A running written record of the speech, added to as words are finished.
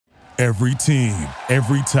Every team,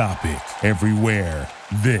 every topic, everywhere.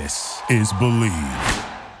 This is Believe.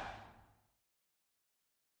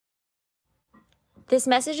 This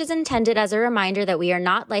message is intended as a reminder that we are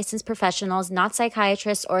not licensed professionals, not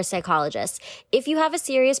psychiatrists or psychologists. If you have a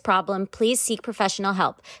serious problem, please seek professional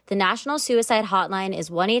help. The National Suicide Hotline is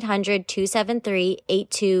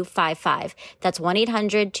 1-800-273-8255. That's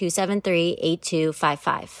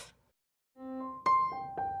 1-800-273-8255.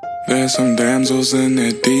 There's some damsels in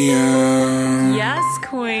the DM. Yes,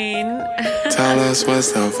 queen. Tell us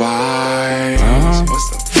what's the vibe.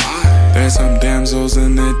 There's some damsels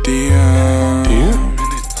in the DM.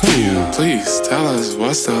 Please tell us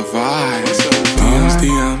what's the vibe.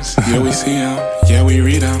 DMs, yeah we see them, yeah we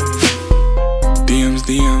read them. DMs,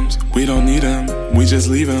 we don't need them, we just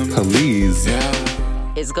leave them. Please.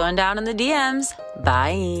 Yeah. It's going down in the DMs.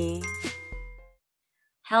 Bye.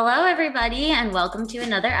 Hello, everybody, and welcome to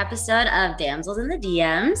another episode of Damsels in the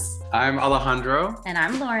DMs. I'm Alejandro. And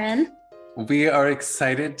I'm Lauren. We are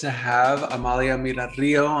excited to have Amalia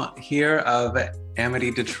Milario here of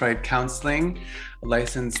Amity Detroit Counseling, a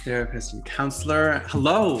licensed therapist and counselor.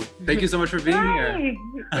 Hello. Thank you so much for being here.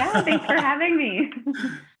 Yeah, thanks for having me.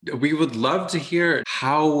 We would love to hear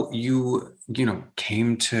how you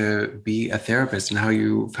came to be a therapist and how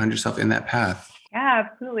you found yourself in that path. Yeah,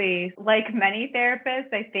 absolutely. Like many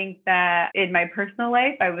therapists, I think that in my personal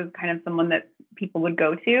life, I was kind of someone that people would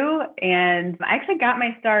go to. And I actually got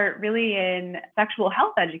my start really in sexual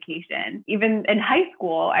health education. Even in high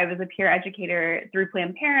school, I was a peer educator through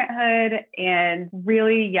Planned Parenthood, and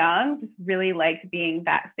really young, just really liked being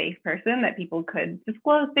that safe person that people could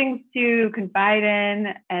disclose things to, confide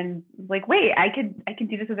in, and like, wait, I can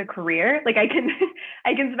do this as a career. Like I can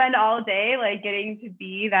spend all day like getting to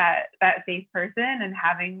be that safe person and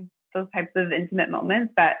having those types of intimate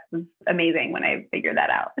moments. That was amazing when I figured that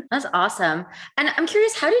out. That's awesome. And I'm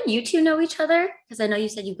curious, how did you two know each other? Because I know you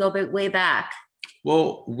said you go way back.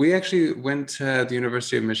 Well, we actually went to the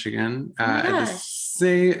University of Michigan at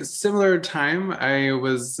the similar time. I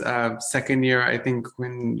was second year, I think,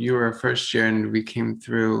 when you were first year, and we came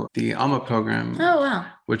through the ALMA program. Oh, wow.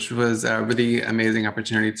 Which was a really amazing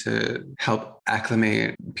opportunity to help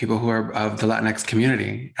acclimate people who are of the Latinx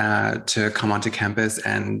community to come onto campus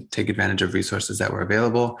and take advantage of resources that were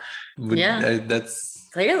available. That's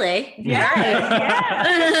clearly. Yeah.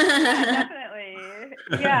 Yeah.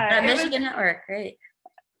 Yeah, that Michigan network, great.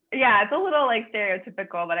 Yeah, it's a little like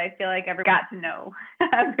stereotypical, but I feel like I got to know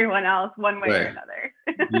everyone else one way or another.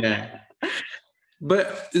 Yeah.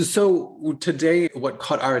 But so today, what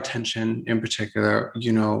caught our attention in particular,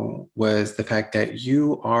 was the fact that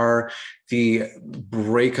you are the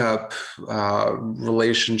breakup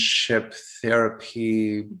relationship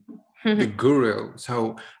therapy the guru.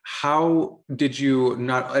 So how did you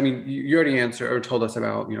you already answered or told us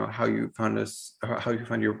about, how you found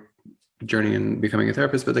your journey in becoming a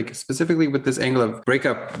therapist, but like specifically with this angle of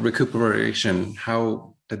breakup recuperation,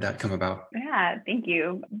 how did that come about? Yeah, thank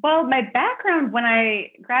you. Well, my background, when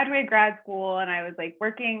I graduated grad school and I was like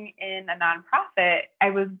working in a nonprofit, I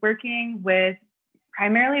was working with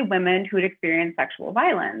primarily women who had experienced sexual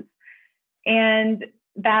violence. And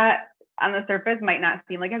that on the surface might not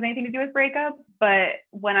seem like it has anything to do with breakup, but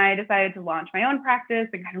when I decided to launch my own practice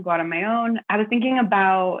and kind of go out on my own, I was thinking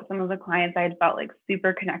about some of the clients I had felt like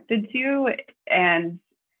super connected to, and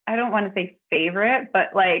I don't want to say favorite,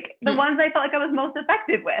 but like the ones I felt like I was most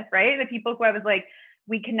effective with, right? The people who I was like,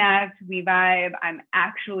 we connect, we vibe, I'm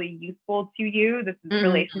actually useful to you. This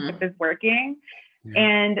relationship is working. Yeah.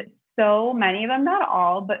 And so many of them, not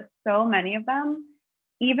all, but so many of them,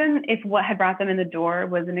 even if what had brought them in the door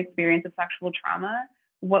was an experience of sexual trauma,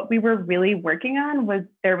 what we were really working on was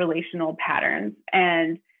their relational patterns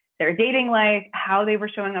and their dating life, how they were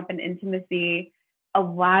showing up in intimacy. A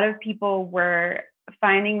lot of people were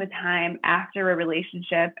finding the time after a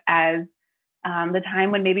relationship as the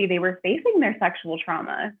time when maybe they were facing their sexual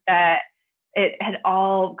trauma, that it had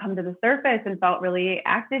all come to the surface and felt really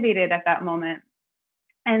activated at that moment.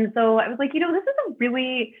 And so I was like, this is a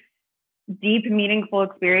really deep, meaningful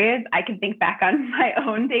experience. I can think back on my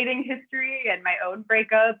own dating history and my own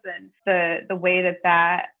breakups and the way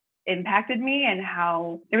that impacted me, and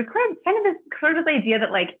how there was kind of this idea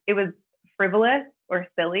that like it was frivolous or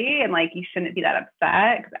silly and like you shouldn't be that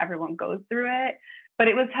upset because everyone goes through it. But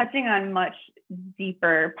it was touching on much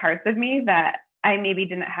deeper parts of me that I maybe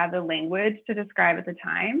didn't have the language to describe at the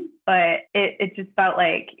time, but it just felt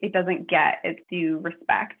like it doesn't get its due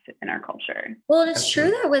respect in our culture. Well, it's true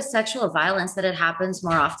that with sexual violence that it happens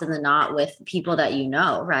more often than not with people that you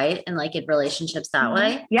know, right? And like in relationships that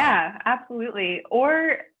way. Yeah, absolutely.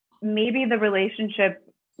 Or maybe the relationship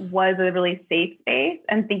was a really safe space,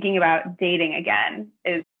 and thinking about dating again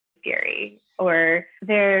is scary. Or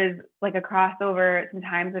there's like a crossover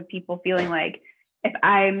sometimes of people feeling like if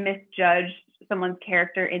I misjudged someone's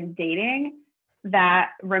character in dating,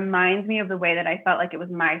 that reminds me of the way that I felt like it was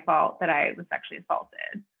my fault that I was sexually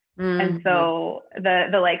assaulted. And so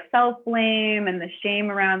the like self-blame and the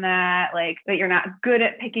shame around that, like that you're not good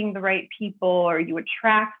at picking the right people or you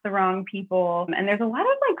attract the wrong people. And there's a lot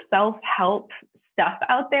of like self-help stuff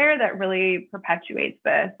out there that really perpetuates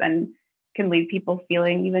this and can leave people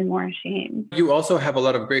feeling even more ashamed. You also have a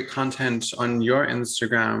lot of great content on your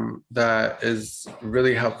Instagram that is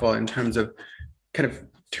really helpful in terms of kind of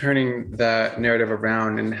turning that narrative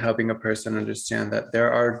around and helping a person understand that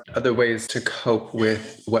there are other ways to cope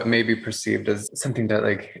with what may be perceived as something that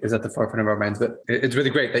like is at the forefront of our minds. But it's really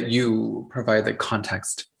great that you provide the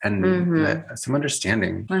context and some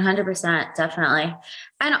understanding. 100%, definitely.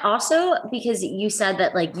 And also because you said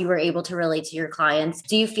that like you were able to relate to your clients,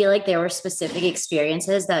 do you feel like there were specific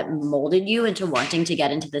experiences that molded you into wanting to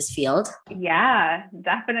get into this field? Yeah,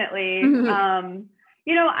 definitely.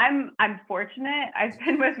 You know, I'm fortunate. I've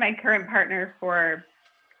been with my current partner for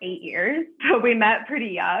 8 years. So we met pretty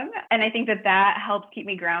young. And I think that helps keep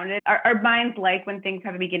me grounded. Our minds like when things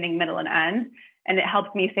have a beginning, middle, and end. And it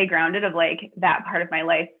helps me stay grounded of like that part of my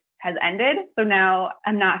life has ended. So now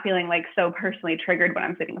I'm not feeling like so personally triggered when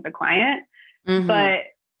I'm sitting with a client. But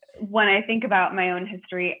when I think about my own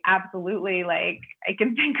history, absolutely, like I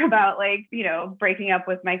can think about like, you know, breaking up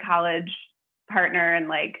with my college partner and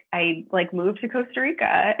like I like moved to Costa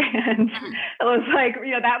Rica and it was like,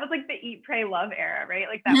 you know, that was like the eat, pray, love era, right?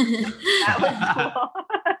 Like that was cool.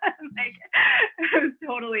 Like it was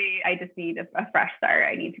totally, I just need a fresh start.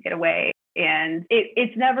 I need to get away. And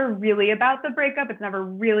it's never really about the breakup. It's never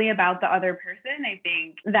really about the other person. I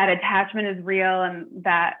think that attachment is real and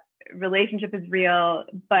that relationship is real,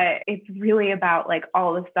 but it's really about like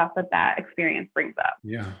all the stuff that experience brings up.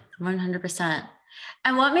 Yeah. 100%.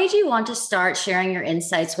 And what made you want to start sharing your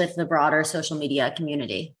insights with the broader social media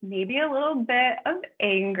community? Maybe a little bit of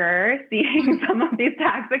anger, seeing some of these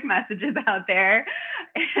toxic messages out there.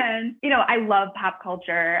 And, you know, I love pop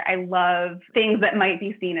culture. I love things that might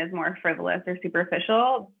be seen as more frivolous or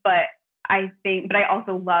superficial, but I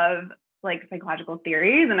also love like psychological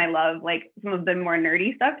theories and I love like some of the more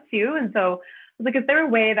nerdy stuff too. And so like, is there a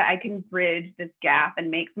way that I can bridge this gap and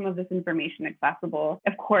make some of this information accessible?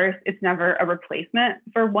 Of course, it's never a replacement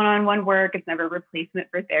for one-on-one work. It's never a replacement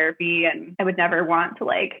for therapy. And I would never want to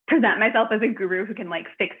like present myself as a guru who can like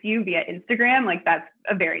fix you via Instagram. Like that's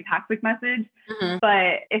a very toxic message.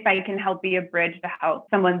 But if I can help be a bridge to help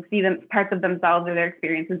someone see them parts of themselves or their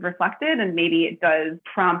experiences reflected, and maybe it does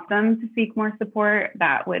prompt them to seek more support,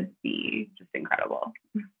 that would be just incredible.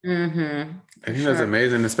 I think that's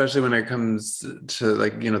amazing, especially when it comes to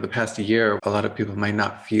like, you know, the past year, a lot of people might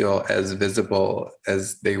not feel as visible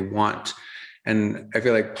as they want. And I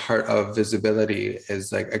feel like part of visibility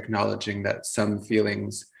is like acknowledging that some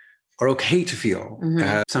feelings are okay to feel.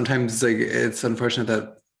 Sometimes like it's unfortunate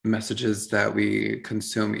that messages that we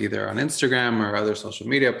consume either on Instagram or other social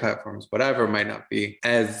media platforms, whatever, might not be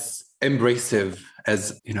as embracive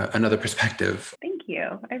as, you know, another perspective. Thank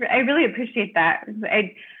you. I really appreciate that.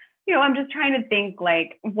 I'm just trying to think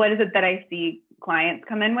like, what is it that I see clients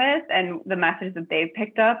come in with and the message that they've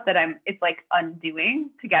picked up that it's like undoing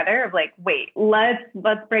together of like, wait, let's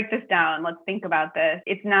break this down. Let's think about this.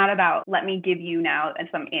 It's not about, let me give you now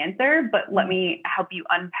some answer, but let me help you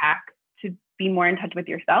unpack to be more in touch with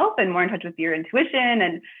yourself and more in touch with your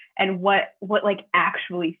intuition and what like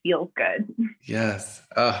actually feels good. Yes.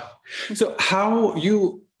 So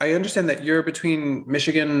I understand that you're between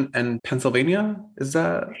Michigan and Pennsylvania. Is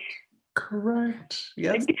that correct?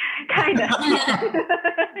 Yes. Kind of.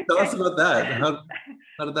 Tell us about that.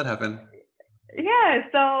 How did that happen? Yeah.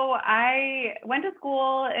 So I went to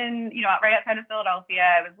school right outside of Philadelphia.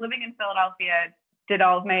 I was living in Philadelphia, did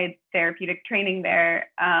all of my therapeutic training there.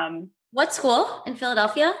 What school in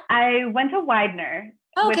Philadelphia? I went to Widener.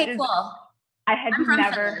 Oh, okay, cool. I had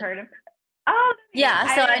never heard of. Oh,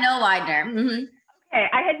 yeah. So I know Widener. Okay,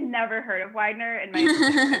 I had never heard of Widener in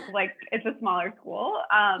my it's a smaller school.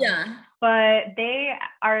 But they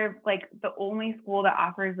are like the only school that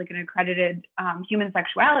offers like an accredited human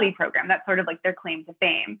sexuality program. That's sort of like their claim to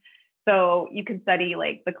fame. So you can study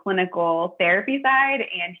like the clinical therapy side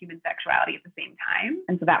and human sexuality at the same time.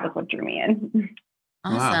 And so that was what drew me in.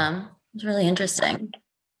 Awesome. Wow. It's really interesting.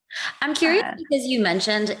 I'm curious because you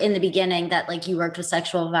mentioned in the beginning that like you worked with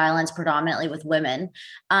sexual violence predominantly with women.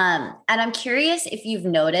 And I'm curious if you've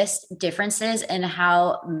noticed differences in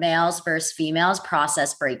how males versus females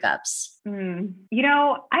process breakups. You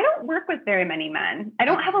know, I don't work with very many men. I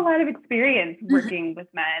don't have a lot of experience working with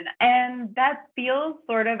men. And that feels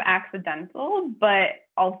sort of accidental, but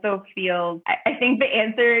also feels, I think the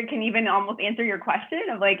answer can even almost answer your question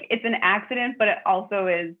of like, it's an accident, but it also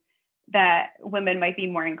is that women might be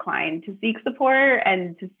more inclined to seek support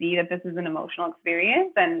and to see that this is an emotional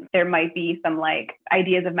experience. And there might be some like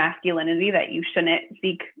ideas of masculinity that you shouldn't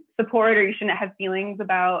seek support or you shouldn't have feelings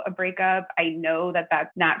about a breakup. I know that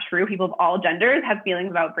that's not true. People of all genders have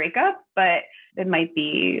feelings about breakups, but it might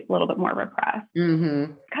be a little bit more repressed.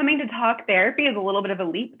 Coming to talk therapy is a little bit of a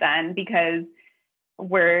leap then, because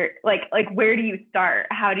where where do you start?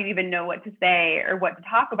 How do you even know what to say or what to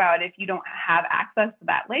talk about if you don't have access to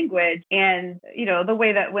that language? And, you know, the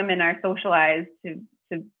way that women are socialized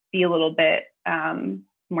to be a little bit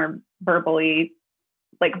more verbally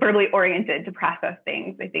oriented to process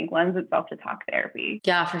things, I think lends itself to talk therapy.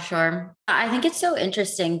 Yeah, for sure. I think it's so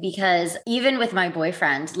interesting because even with my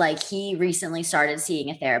boyfriend, like he recently started seeing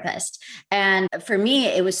a therapist. And for me,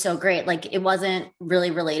 it was so great. Like it wasn't really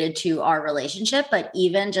related to our relationship, but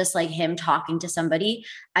even just like him talking to somebody,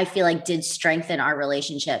 I feel like did strengthen our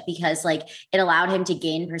relationship because like it allowed him to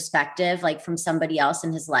gain perspective like from somebody else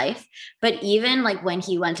in his life. But even like when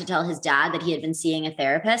he went to tell his dad that he had been seeing a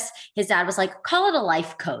therapist, his dad was like, call it a life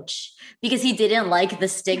coach, because he didn't like the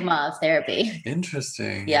stigma of therapy.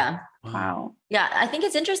 Interesting. Yeah. Wow. Yeah. I think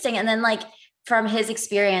it's interesting. And then like from his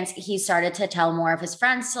experience, he started to tell more of his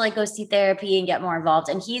friends to like go see therapy and get more involved.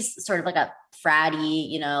 And he's sort of like a fratty,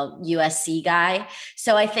 you know, USC guy.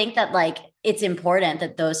 So I think that like it's important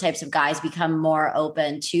that those types of guys become more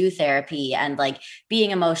open to therapy and like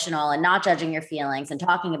being emotional and not judging your feelings and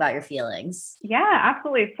talking about your feelings. Yeah,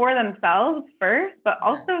 absolutely. For themselves first, but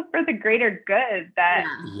also for the greater good that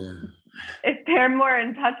if they're more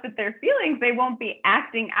in touch with their feelings, they won't be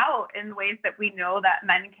acting out in ways that we know that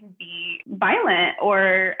men can be violent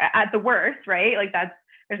or at the worst, right? Like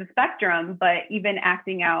there's a spectrum, but even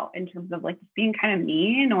acting out in terms of like being kind of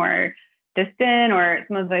mean or distant or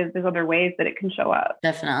some of those other ways that it can show up.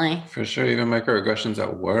 Definitely. For sure. Even microaggressions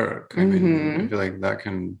at work. I mean, I feel like that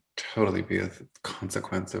can totally be a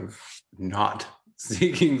consequence of not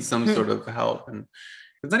seeking some sort of help. And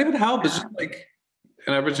it's not even help. It's just like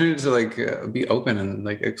an opportunity to like be open and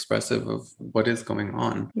like expressive of what is going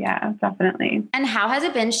on. Yeah, definitely. And how has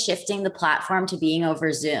it been shifting the platform to being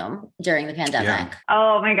over Zoom during the pandemic? Yeah.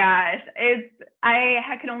 Oh my gosh.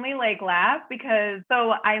 I can only like laugh because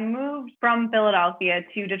I moved from Philadelphia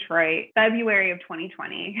to Detroit, February of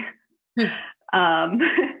 2020.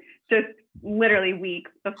 Just literally weeks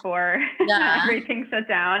before everything shut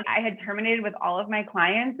down. I had terminated with all of my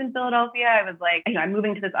clients in Philadelphia. I was like, I'm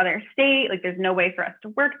moving to this other state. Like, there's no way for us to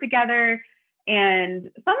work together. And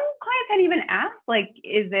some clients had even asked, like,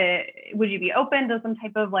 would you be open to some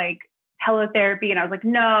type of like teletherapy? And I was like,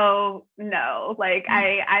 no, like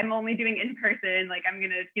I'm only doing in person. Like I'm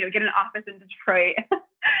going to, get an office in Detroit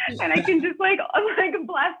and I can just like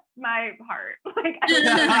bless my heart. Like,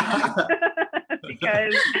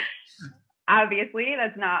 because obviously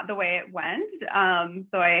that's not the way it went.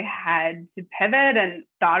 So I had to pivot and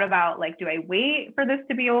thought about like, do I wait for this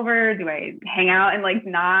to be over? Do I hang out and like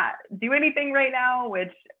not do anything right now?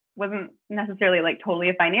 Which wasn't necessarily like totally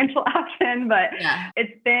a financial option, but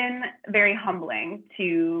it's been very humbling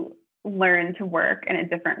to learn to work in a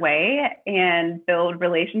different way and build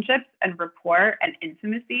relationships and rapport and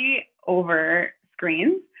intimacy over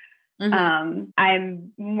screens.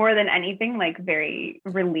 I'm more than anything like very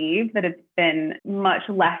relieved that it's been much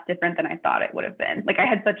less different than I thought it would have been. Like I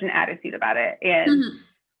had such an attitude about it, and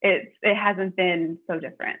it hasn't been so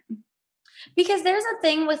different. Because there's a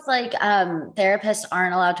thing with like therapists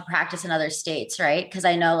aren't allowed to practice in other states, right? Because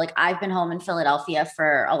I know like I've been home in Philadelphia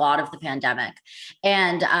for a lot of the pandemic,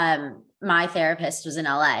 and my therapist was in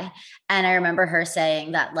LA, and I remember her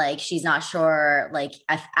saying that like she's not sure like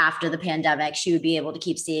if after the pandemic she would be able to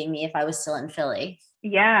keep seeing me if I was still in Philly.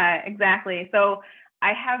 Yeah, exactly. So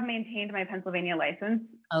I have maintained my Pennsylvania license.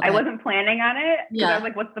 Okay. I wasn't planning on it because I was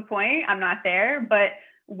like, what's the point? I'm not there. But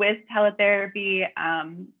with teletherapy,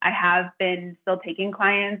 I have been still taking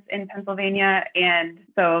clients in Pennsylvania. And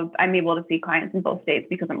so I'm able to see clients in both states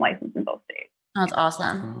because I'm licensed in both states. That's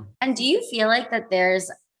awesome. And do you feel like that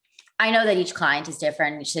I know that each client is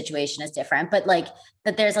different, each situation is different, but like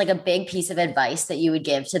that there's like a big piece of advice that you would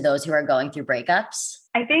give to those who are going through breakups?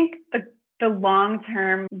 I think the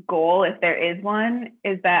long-term goal, if there is one,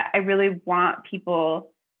 is that I really want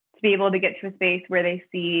people to be able to get to a space where they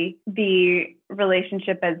see the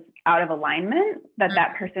relationship as out of alignment,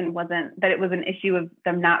 that person wasn't, that it was an issue of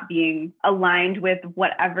them not being aligned with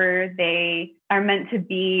whatever they are meant to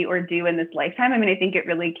be or do in this lifetime. I mean, I think it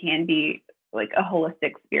really can be like a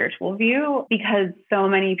holistic spiritual view, because so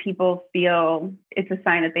many people feel it's a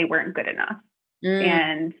sign that they weren't good enough.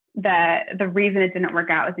 And that the reason it didn't work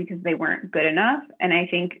out is because they weren't good enough. And I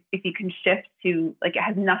think if you can shift to like, it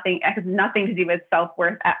has nothing to do with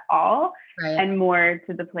self-worth at all, right, and more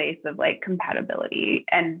to the place of like compatibility.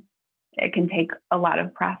 And it can take a lot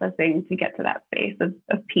of processing to get to that space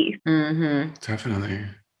of peace. Mm-hmm. Definitely.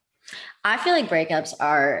 I feel like breakups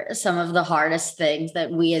are some of the hardest things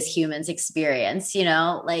that we as humans experience, you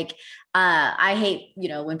know, like I hate, you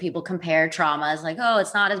know, when people compare traumas like, oh,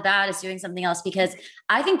 it's not as bad as doing something else, because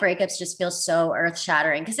I think breakups just feel so earth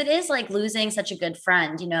shattering, because it is like losing such a good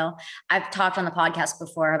friend. You know, I've talked on the podcast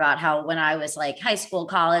before about how when I was like high school,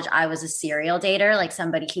 college, I was a serial dater, like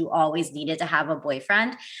somebody who always needed to have a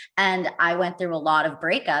boyfriend. And I went through a lot of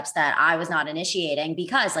breakups that I was not initiating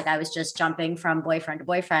because like I was just jumping from boyfriend to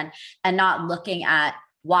boyfriend and not looking at,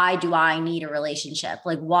 why do I need a relationship?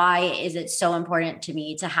 Like, why is it so important to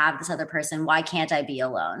me to have this other person? Why can't I be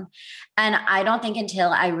alone? And I don't think until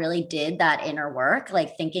I really did that inner work,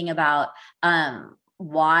 like thinking about,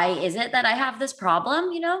 why is it that I have this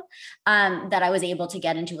problem, you know, that I was able to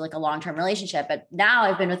get into like a long-term relationship. But now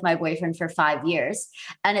I've been with my boyfriend for 5 years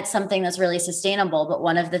and it's something that's really sustainable. But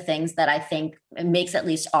one of the things that I think makes at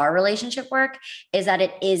least our relationship work is that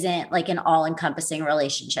it isn't like an all-encompassing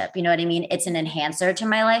relationship. You know what I mean? It's an enhancer to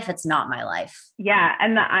my life. It's not my life. Yeah.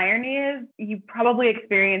 And the irony is you probably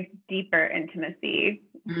experience deeper intimacy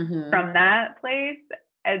from that place.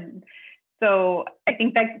 And so I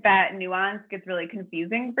think that nuance gets really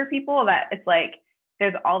confusing for people, that it's like,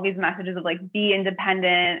 there's all these messages of like, be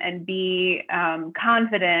independent and be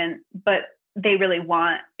confident, but they really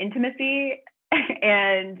want intimacy.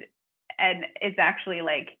 and it's actually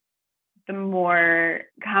like, the more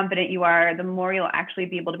confident you are, the more you'll actually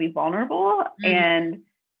be able to be vulnerable. And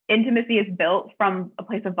intimacy is built from a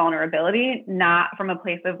place of vulnerability, not from a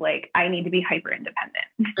place of like, I need to be hyper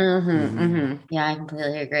independent. Yeah, I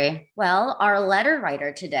completely agree. Well, our letter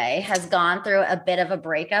writer today has gone through a bit of a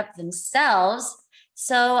breakup themselves.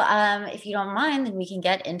 So if you don't mind, then we can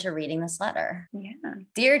get into reading this letter. Yeah.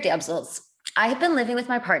 Dear Damsels, I had been living with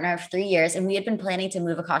my partner for 3 years and we had been planning to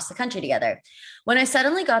move across the country together when I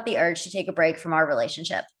suddenly got the urge to take a break from our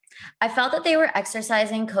relationship. I felt that they were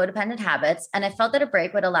exercising codependent habits, and I felt that a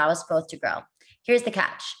break would allow us both to grow. Here's the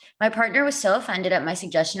catch. My partner was so offended at my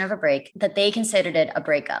suggestion of a break that they considered it a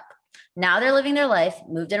breakup. Now they're living their life,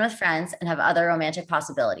 moved in with friends, and have other romantic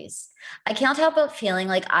possibilities. I can't help but feeling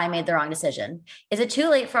like I made the wrong decision. Is it too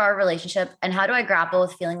late for our relationship? And how do I grapple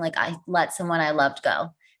with feeling like I let someone I loved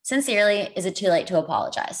go? Sincerely, is it too late to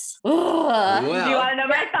apologize? Well, do you want to know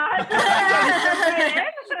my thoughts?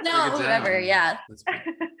 No, whatever. Yeah.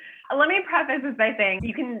 Let me preface this by saying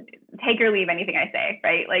you can take or leave anything I say,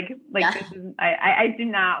 right? Like yeah. This is, I do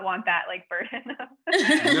not want that like burden of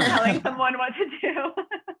telling someone what to do.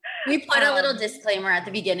 We put a little disclaimer at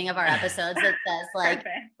the beginning of our episodes that says like,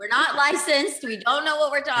 perfect. We're not licensed. We don't know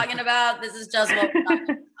what we're talking about. This is just what we're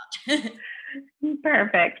talking about.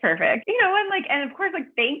 Perfect. You know, and of course, like,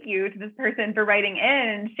 thank you to this person for writing in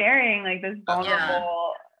and sharing like this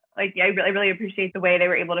vulnerable, like, I really appreciate the way they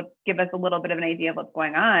were able to give us a little bit of an idea of what's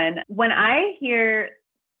going on. When I hear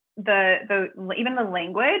the even the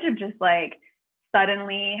language of just like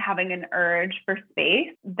suddenly having an urge for space,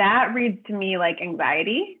 that reads to me like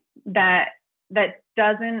anxiety. That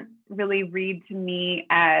doesn't really read to me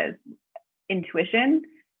as intuition.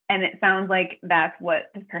 And it sounds like that's what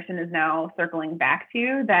this person is now circling back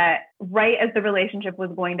to, that right as the relationship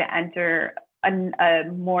was going to enter a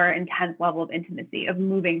more intense level of intimacy, of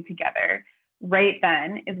moving together, right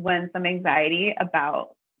then is when some anxiety about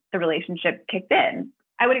the relationship kicked in.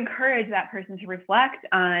 I would encourage that person to reflect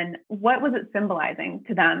on what was it symbolizing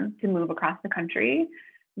to them to move across the country?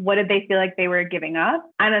 What did they feel like they were giving up?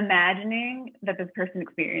 I'm imagining that this person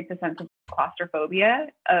experienced a sense of claustrophobia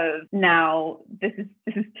of now this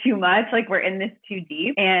is too much, like we're in this too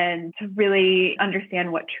deep, and to really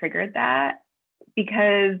understand what triggered that.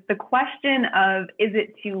 Because the question of, is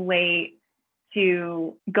it too late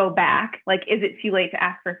to go back? Like, is it too late to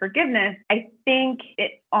ask for forgiveness? I think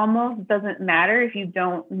it almost doesn't matter if you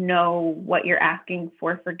don't know what you're asking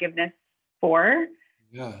for forgiveness for.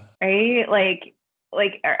 Yeah. Right?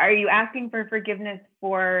 Like, are you asking for forgiveness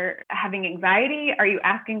for having anxiety? Are you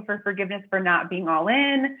asking for forgiveness for not being all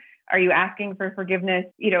in? Are you asking for forgiveness?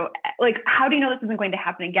 You know, like, how do you know this isn't going to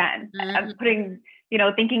happen again? I'm putting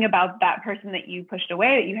thinking about that person that you pushed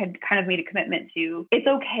away, that you had kind of made a commitment to, it's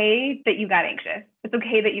okay that you got anxious. It's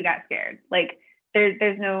okay that you got scared. Like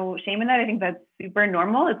there's no shame in that. I think that's super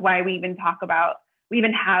normal. It's why we even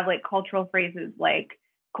have like cultural phrases like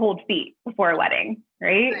cold feet before a wedding,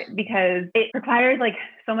 right? Because it requires like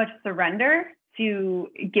so much surrender to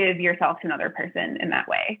give yourself to another person in that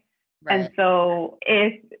way. Right. And so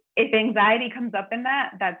if anxiety comes up in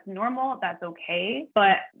that, that's normal, that's okay.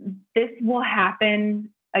 But this will happen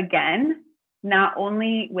again, not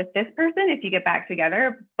only with this person if you get back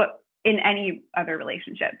together, but in any other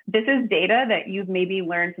relationship. This is data that you've maybe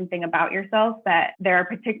learned something about yourself, that there are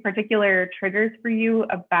particular triggers for you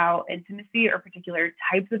about intimacy or particular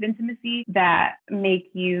types of intimacy that make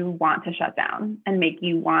you want to shut down and make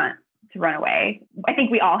you want to run away. I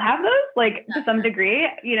think we all have those, like to some degree,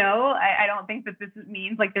 I don't think that this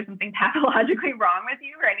means like there's something pathologically wrong with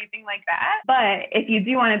you or anything like that. But if you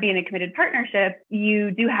do want to be in a committed partnership,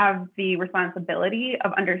 you do have the responsibility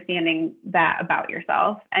of understanding that about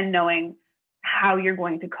yourself and knowing how you're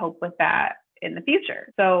going to cope with that in the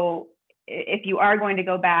future. So if you are going to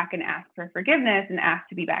go back and ask for forgiveness and ask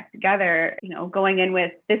to be back together, going in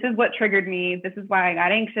with, this is what triggered me. This is why I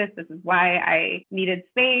got anxious. This is why I needed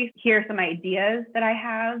space. Here are some ideas that I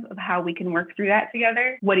have of how we can work through that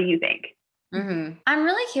together. What do you think? Mm-hmm. I'm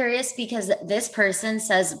really curious because this person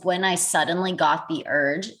says, when I suddenly got the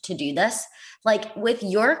urge to do this, like with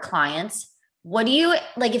your clients, what do you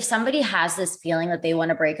like if somebody has this feeling that they want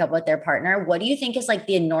to break up with their partner? What do you think is like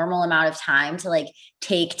the normal amount of time to like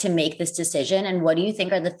take to make this decision? And what do you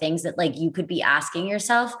think are the things that like you could be asking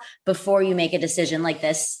yourself before you make a decision like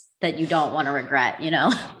this that you don't want to regret,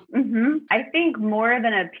 Mm-hmm. I think more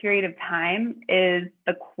than a period of time is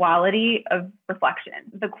the quality of reflection.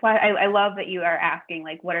 I love that you are asking,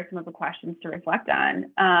 like, what are some of the questions to reflect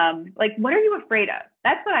on? Like, what are you afraid of?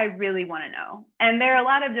 That's what I really want to know. And there are a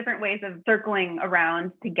lot of different ways of circling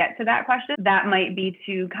around to get to that question. That might be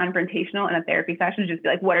too confrontational in a therapy session, just be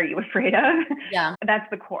like, what are you afraid of? Yeah. That's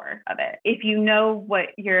the core of it. If you know what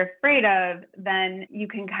you're afraid of, then you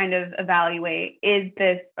can kind of evaluate, is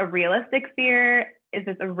this a realistic fear? Is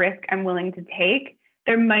this a risk I'm willing to take?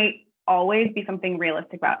 There might always be something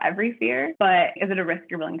realistic about every fear, but is it a risk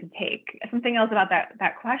you're willing to take? Something else about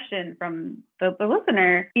that question from the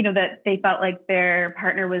listener, that they felt like their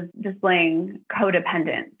partner was displaying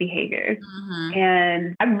codependent behaviors. Mm-hmm.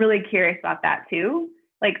 And I'm really curious about that too.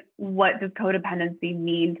 Like, what does codependency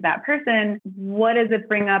mean to that person? What does it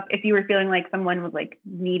bring up if you were feeling like someone was like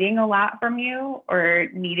needing a lot from you or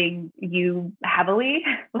needing you heavily?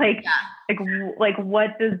 Like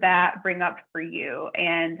what does that bring up for you?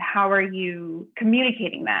 And how are you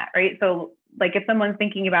communicating that, right? So like if someone's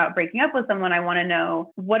thinking about breaking up with someone, I want to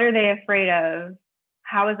know, what are they afraid of?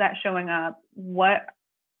 How is that showing up? What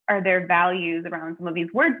are their values around some of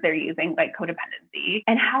these words they're using, like codependency?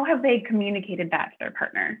 And how have they communicated that to their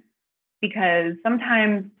partner? Because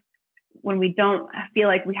sometimes when we don't feel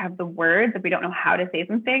like we have the words, if we don't know how to say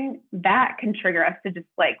something, that can trigger us to just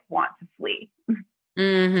like want to flee.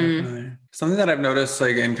 Mm-hmm. Something that I've noticed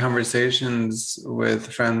like in conversations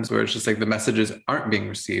with friends where it's just like the messages aren't being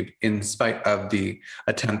received in spite of the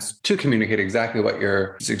attempts to communicate exactly what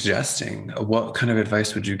you're suggesting. What kind of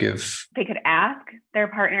advice would you give? They could ask their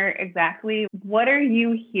partner exactly, what are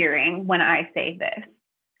you hearing when I say this?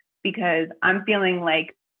 Because I'm feeling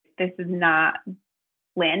like this is not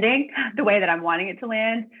landing the way that I'm wanting it to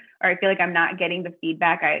land, or I feel like I'm not getting the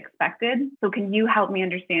feedback I expected. So can you help me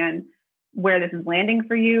understand where this is landing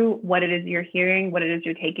for you, what it is you're hearing, what it is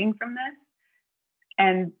you're taking from this?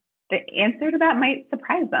 And the answer to that might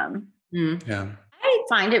surprise them. Mm. Yeah. I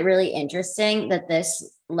find it really interesting that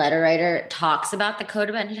this letter writer talks about the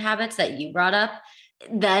codependent habits that you brought up,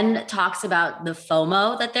 then talks about the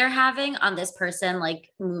FOMO that they're having on this person, like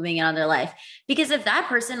moving in on their life. Because if that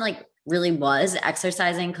person like really was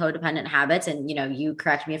exercising codependent habits, and, you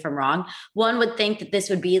correct me if I'm wrong, one would think that this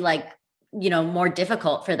would be like, more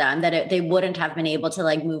difficult for them, that they wouldn't have been able to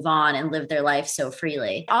like move on and live their life so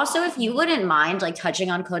freely. Also, if you wouldn't mind like touching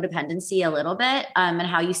on codependency a little bit and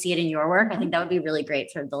how you see it in your work, I think that would be really great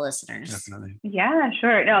for the listeners. Definitely. Yeah,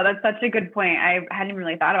 sure. No, that's such a good point. I hadn't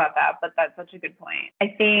really thought about that, but that's such a good point.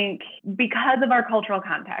 I think because of our cultural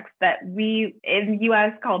context that we in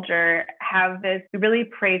US culture have this, we really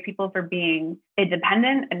praise people for being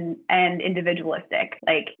independent and individualistic.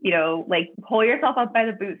 Like, like pull yourself up by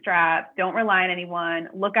the bootstraps, don't rely on anyone,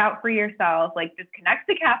 look out for yourself, like disconnect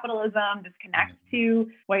to capitalism, disconnect to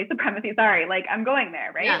white supremacy. Sorry, like I'm going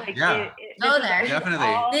there, right? Yeah. Like yeah. Go there.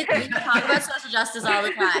 Definitely. We talk about social justice all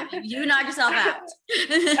the time. You knock yourself out.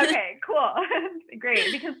 Okay, cool.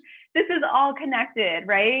 Great. Because this is all connected,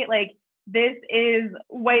 right? Like this is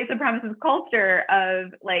white supremacist culture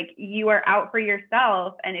of like, you are out for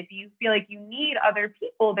yourself. And if you feel like you need other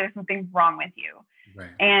people, there's something wrong with you.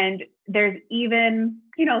 Right. And there's even,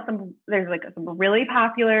 there's like some really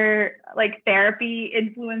popular like therapy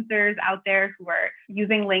influencers out there who are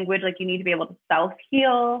using language like you need to be able to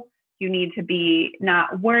self-heal. You need to be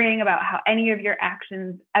not worrying about how any of your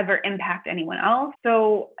actions ever impact anyone else.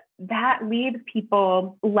 So that leaves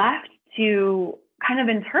people left to kind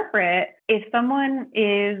of interpret if someone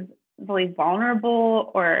is really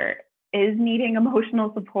vulnerable or is needing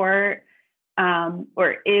emotional support,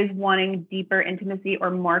 or is wanting deeper intimacy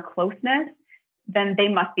or more closeness, then they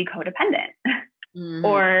must be codependent. Mm-hmm.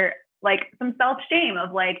 Or like some self-shame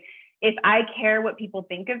of like, if I care what people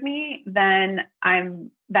think of me, then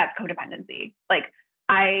that's codependency. Like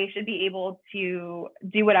I should be able to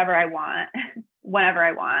do whatever I want, whenever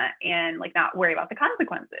I want, and like not worry about the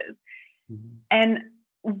consequences. Mm-hmm. And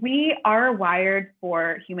we are wired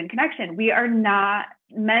for human connection. We are not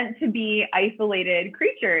meant to be isolated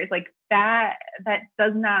creatures. Like that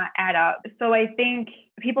does not add up. So I think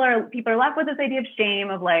people are left with this idea of shame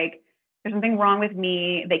of like, there's something wrong with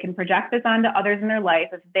me. They can project this onto others in their life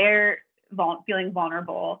if they're feeling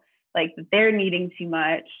vulnerable, like they're needing too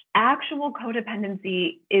much. Actual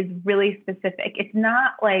codependency is really specific. It's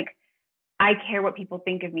not like I care what people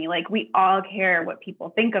think of me. Like we all care what people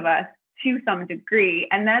think of us to some degree.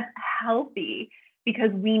 And that's healthy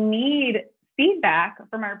because we need feedback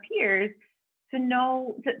from our peers to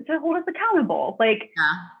know, to hold us accountable. Like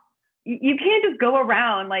you can't just go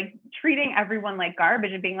around like treating everyone like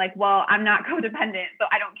garbage and being like, well, I'm not codependent, so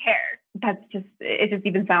I don't care. It just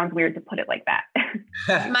even sounds weird to put it like that.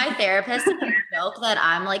 My therapist joke that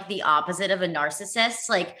I'm like the opposite of a narcissist.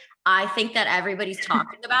 Like I think that everybody's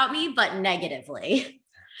talking about me, but negatively.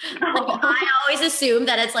 Like, I always assume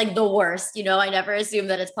that it's like the worst, I never assume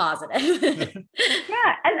that it's positive.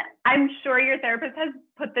 Yeah. And I'm sure your therapist has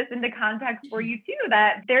put this into context for you too,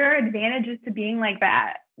 that there are advantages to being like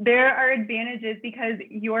that. There are advantages because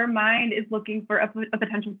your mind is looking for a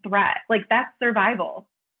potential threat. Like that's survival.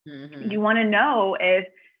 Mm-hmm. You want to know if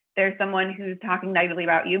there's someone who's talking negatively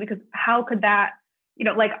about you, because how could that,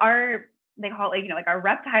 like they call it like our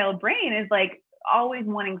reptile brain is like always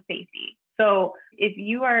wanting safety. So if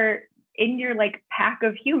you are in your like pack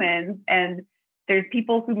of humans and there's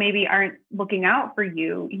people who maybe aren't looking out for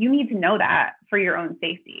you, you need to know that for your own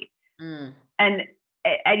safety. Mm. And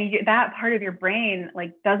that part of your brain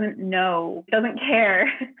like doesn't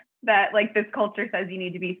care that like this culture says you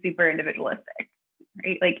need to be super individualistic,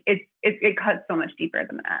 right? Like it cuts so much deeper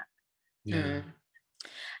than that. Yeah. Mm.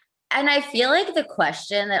 And I feel like the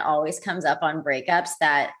question that always comes up on breakups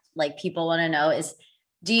that like people want to know is,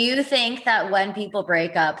 do you think that when people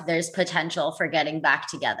break up, there's potential for getting back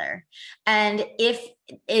together? And if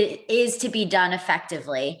it is to be done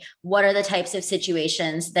effectively, what are the types of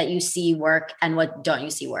situations that you see work and what don't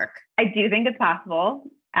you see work? I do think it's possible.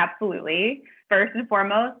 Absolutely. First and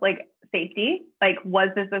foremost, like safety, like was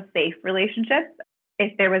this a safe relationship?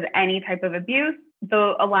 If there was any type of abuse,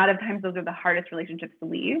 though a lot of times those are the hardest relationships to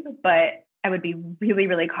leave, but I would be really,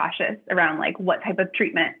 really cautious around like what type of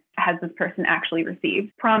treatment has this person actually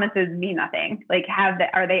received. Promises mean nothing. Like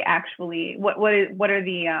are they actually, what are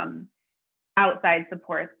the outside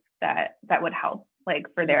supports that would help like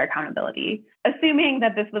for their accountability? Assuming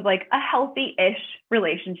that this was like a healthy-ish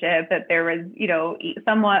relationship, that there was,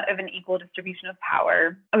 somewhat of an equal distribution of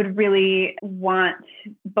power, I would really want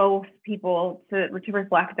both people to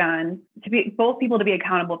reflect on, both people to be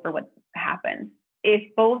accountable for what happened.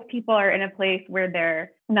 If both people are in a place where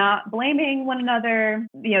they're not blaming one another,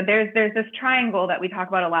 there's this triangle that we talk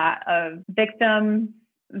about a lot of victim,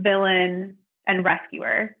 villain, and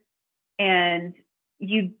rescuer. And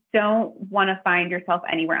you don't want to find yourself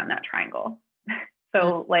anywhere on that triangle.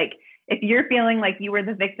 So like, if you're feeling like you were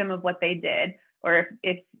the victim of what they did, or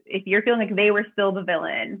if you're feeling like they were still the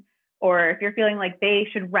villain, or if you're feeling like they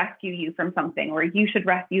should rescue you from something, or you should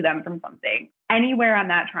rescue them from something, anywhere on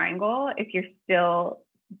that triangle, if you're still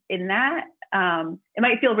in that, it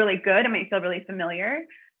might feel really good. It might feel really familiar,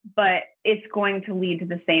 but it's going to lead to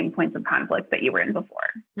the same points of conflict that you were in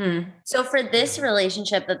before. So for this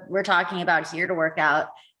relationship that we're talking about here to work out,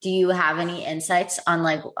 do you have any insights on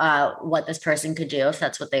like what this person could do if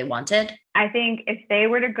that's what they wanted? I think if they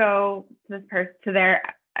were to go to this person,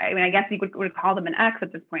 I guess you would call them an ex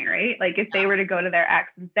at this point, right? Like if they were to go to their ex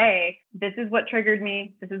and say, this is what triggered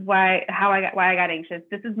me. This is why I got anxious.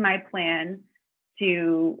 This is my plan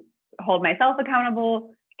to hold myself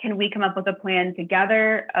accountable. Can we come up with a plan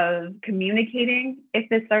together of communicating if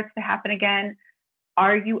this starts to happen again?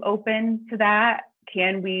 Are you open to that?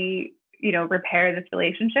 Can we, repair this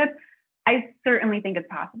relationship? I certainly think it's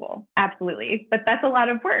possible. Absolutely. But that's a lot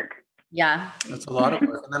of work. Yeah. That's a lot of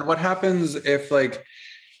work. And then what happens if like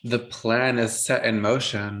the plan is set in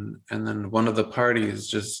motion and then one of the parties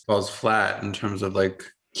just falls flat in terms of like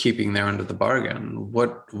keeping their end of the bargain?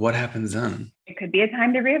 What happens then? It could be a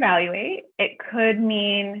time to reevaluate. It could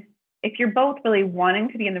mean if you're both really wanting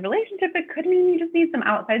to be in the relationship, it could mean you just need some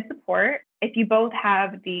outside support. If you both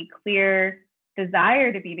have the clear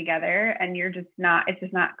desire to be together and it's just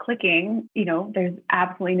not clicking, there's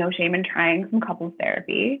absolutely no shame in trying some couples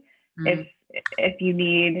therapy. If you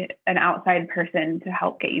need an outside person to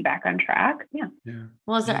help get you back on track. Yeah.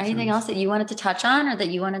 Well, is there anything else that you wanted to touch on or that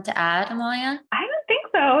you wanted to add, Amalia? I don't think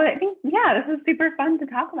so. I think, this is super fun to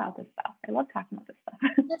talk about this stuff. I love talking about this stuff.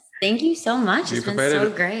 Yes, thank you so much. It's been so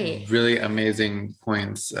great. Really amazing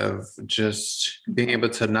points of just being able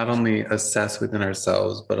to not only assess within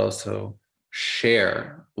ourselves, but also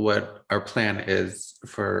share what our plan is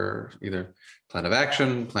for either plan of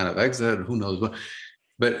action, plan of exit, who knows what.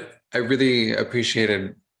 But I really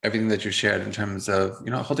appreciated everything that you shared in terms of,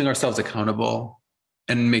 holding ourselves accountable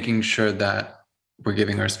and making sure that we're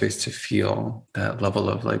giving our space to feel that level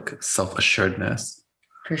of like self-assuredness.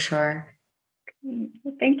 For sure.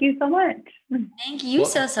 Thank you so much. Thank you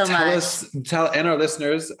so much. Tell our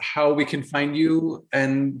listeners how we can find you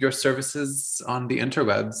and your services on the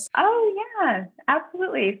interwebs. Oh, yeah,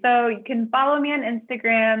 absolutely. So you can follow me on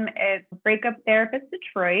Instagram. It's Breakup Therapist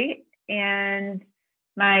Detroit. And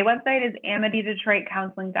my website is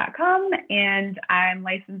amitydetroitcounseling.com. And I'm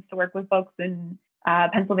licensed to work with folks in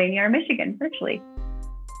Pennsylvania or Michigan virtually.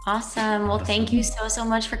 Awesome. Well, thank you so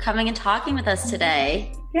much for coming and talking with us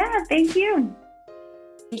today. Yeah, thank you.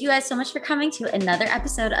 Thank you guys so much for coming to another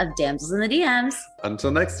episode of Damsels in the DMs.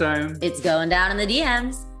 Until next time. It's going down in the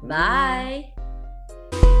DMs. Bye.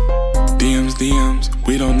 DMs,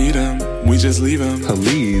 we don't need them. We just leave them.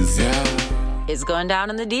 Please. Yeah. It's going down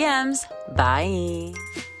in the DMs. Bye.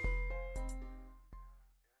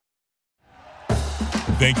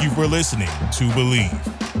 Thank you for listening to Believe.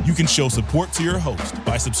 You can show support to your host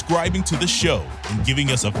by subscribing to the show and giving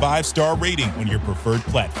us a 5-star rating on your preferred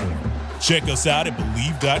platform. Check us out at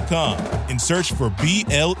Believe.com and search for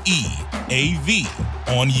BLEAV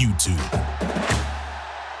on YouTube.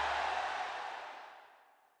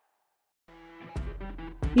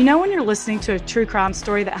 You know when you're listening to a true crime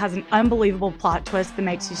story that has an unbelievable plot twist that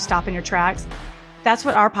makes you stop in your tracks? That's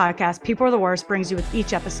what our podcast, People Are the Worst, brings you with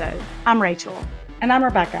each episode. I'm Rachel. And I'm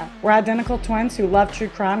Rebecca. We're identical twins who love true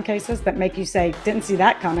crime cases that make you say, didn't see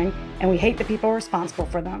that coming, and we hate the people responsible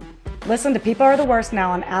for them. Listen to People Are the Worst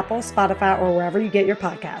now on Apple, Spotify, or wherever you get your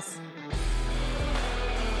podcasts.